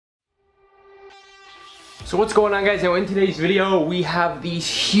So what's going on, guys? Now in today's video we have these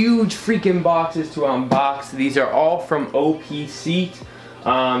huge freaking boxes to unbox. These are all from Opseat.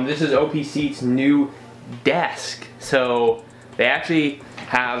 This is Opseat's new desk. So they actually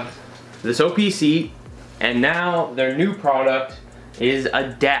have this Opseat, and now their new product is a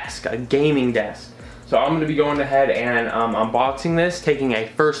desk, a gaming desk. So I'm going to be going ahead and unboxing this, taking a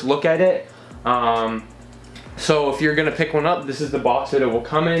first look at it. So if you're going to pick one up, this is the box that it will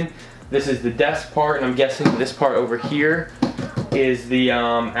come in. This is the desk part, and I'm guessing this part over here is the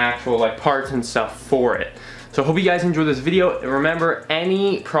actual like parts and stuff for it. So hope you guys enjoy this video. And remember,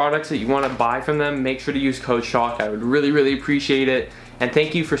 any products that you want to buy from them, make sure to use code SHOCK. I would really appreciate it. And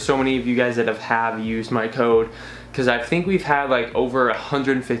thank you for so many of you guys that have used my code, because I think we've had like over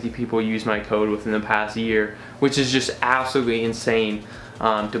 150 people use my code within the past year, which is just absolutely insane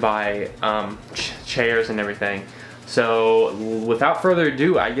to buy chairs and everything. So without further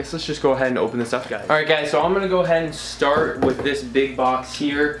ado, I guess let's just go ahead and open this up, guys. Alright guys, so I'm gonna go ahead and start with this big box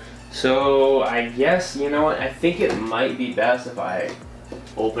here. So I guess, you know what, I think it might be best if I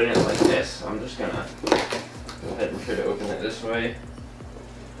open it like this. I'm just gonna go ahead and try to open it this way.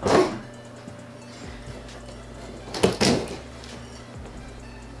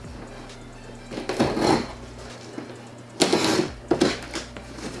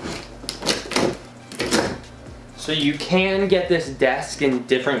 So you can get this desk in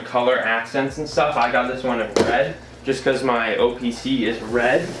different color accents and stuff. I got this one in red, just because my OPC is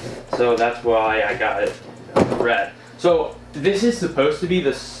red, so that's why I got it red. So this is supposed to be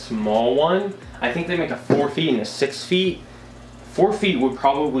the small one. I think they make a 4 feet and a 6 feet. 4 feet would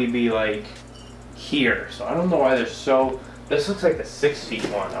probably be like here, so I don't know why they're so... This looks like the 6 feet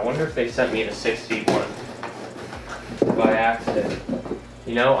one. I wonder if they sent me the 6 feet one by accident.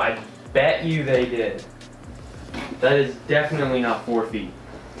 You know, I bet you they did. That is definitely not 4 feet.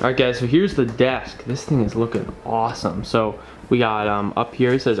 Alright guys, so here's the desk. This thing is looking awesome. So we got up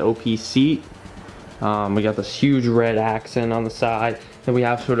here, it says Opseat. We got this huge red accent on the side. Then we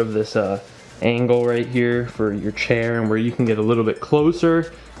have sort of this angle right here for your chair, and where you can get a little bit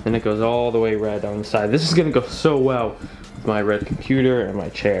closer. Then it goes all the way red on the side. This is gonna go so well with my red computer and my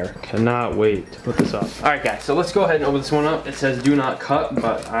chair. Cannot wait to put this up. Alright guys, so let's go ahead and open this one up. It says do not cut,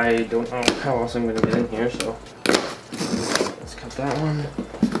 but I don't know how else I'm gonna get in here, so let's cut that one.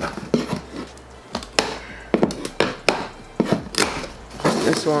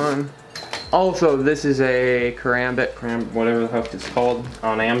 This one. Also, this is a karambit, whatever the heck it's called,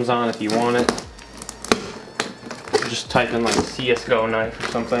 on Amazon if you want it. Just type in like CSGO knife or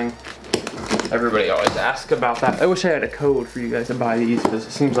something. Everybody always asks about that. I wish I had a code for you guys to buy these, because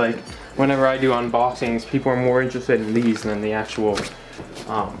it seems like whenever I do unboxings, people are more interested in these than the actual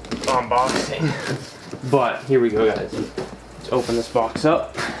unboxing. But here we go, guys. Let's open this box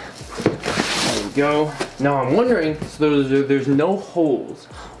up. There we go. Now I'm wondering, so there's no holes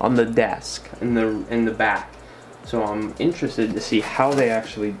on the desk in the back, so I'm interested to see how they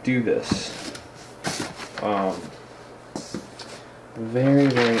actually do this. Very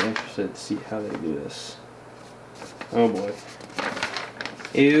interested to see how they do this. Oh boy.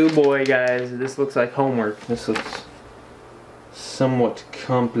 Ew boy, guys, this looks like homework. This looks somewhat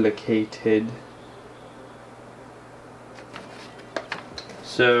complicated.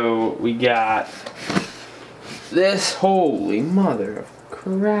 So we got this. Holy mother of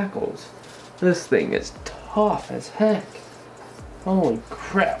crackles. This thing is tough as heck. Holy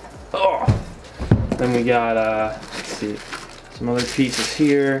crap. Oh. Then we got let's see, some other pieces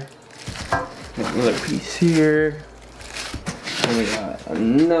here. Got another piece here. And we got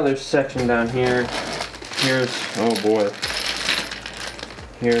another section down here. Here's, oh boy.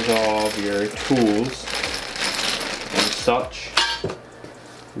 Here's all of your tools and such.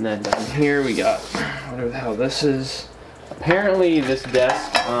 And then down here we got whatever the hell this is. Apparently this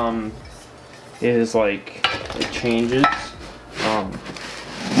desk is like, it changes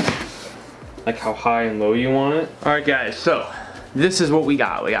like how high and low you want it. Alright guys, so this is what we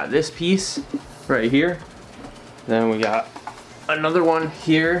got. We got this piece right here. Then we got another one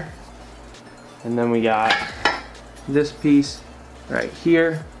here. And then we got this piece right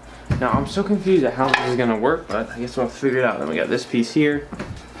here. Now I'm so confused at how this is gonna work, but I guess we'll figure it out. Then we got this piece here.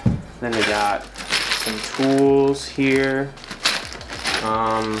 Then we got some tools here.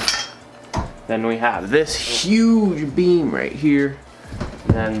 Then we have this huge beam right here.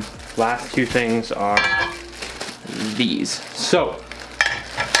 And then last two things are these. So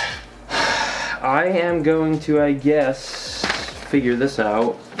I am going to, I guess, figure this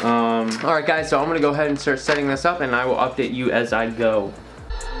out. Alright guys, so I'm gonna go ahead and start setting this up, and I will update you as I go.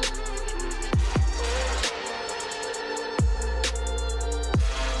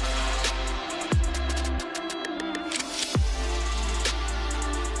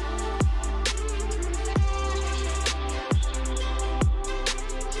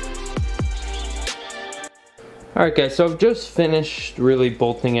 Alright guys, so I've just finished really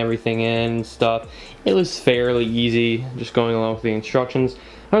bolting everything in and stuff. It was fairly easy, just going along with the instructions.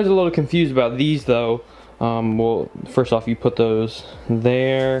 I was a little confused about these though. Well, first off, you put those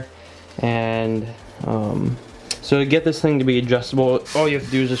there, and so to get this thing to be adjustable, all you have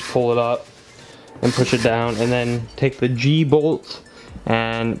to do is just pull it up and push it down, and then take the G bolts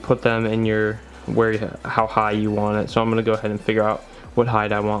and put them in your how high you want it. So I'm gonna go ahead and figure out what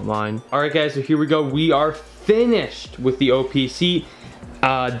height I want mine. Alright guys, so here we go. We are finished with the OPC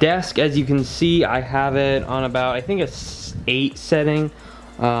desk. As you can see, I have it on about, I think it's 8 setting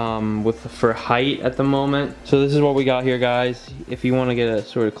for height at the moment. So this is what we got here, guys. If you want to get a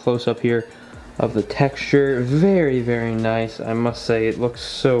sort of close up here of the texture, very nice. I must say, it looks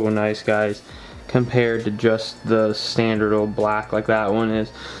so nice, guys, compared to just the standard old black like that one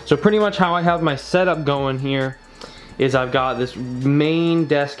is. So pretty much how I have my setup going here is I've got this main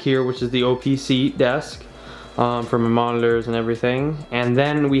desk here, which is the OPC desk for my monitors and everything, and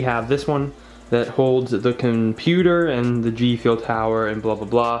then we have this one that holds the computer and the G Fuel tower and blah blah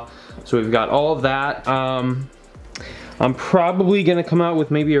blah. So we've got all of that. I'm probably gonna come out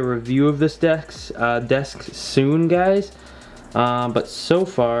with maybe a review of this desk soon, guys. But so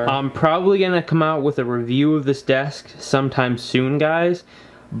far, I'm probably gonna come out with a review of this desk sometime soon, guys.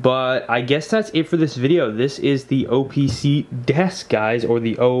 But I guess that's it for this video. This is the OPC desk, guys, or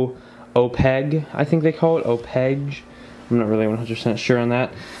the Opedge, I think they call it, Opedge. I'm not really 100% sure on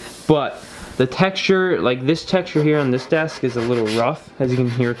that. But the texture, like this texture here on this desk, is a little rough, as you can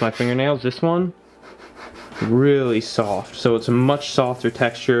hear with my fingernails. This one, really soft. So it's a much softer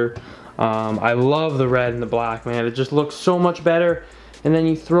texture. I love the red and the black, man. It just looks so much better. And then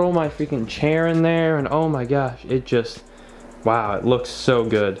you throw my freaking chair in there, and oh my gosh, it just, wow, it looks so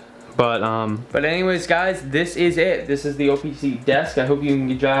good. But anyways, guys, this is it. This is the OPC desk. I hope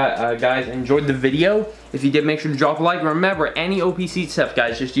you guys enjoyed the video. If you did, make sure to drop a like. Remember, any OPC stuff,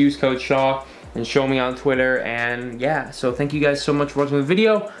 guys, just use code SHOCK and show me on Twitter. And yeah, so thank you guys so much for watching the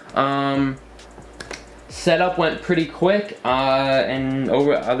video. Setup went pretty quick, and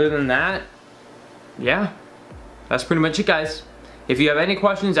other than that, yeah, that's pretty much it, guys. If you have any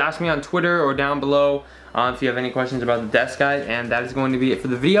questions, ask me on Twitter or down below if you have any questions about the desk, guys. And that is going to be it for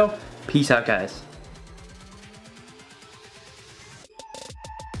the video. Peace out, guys.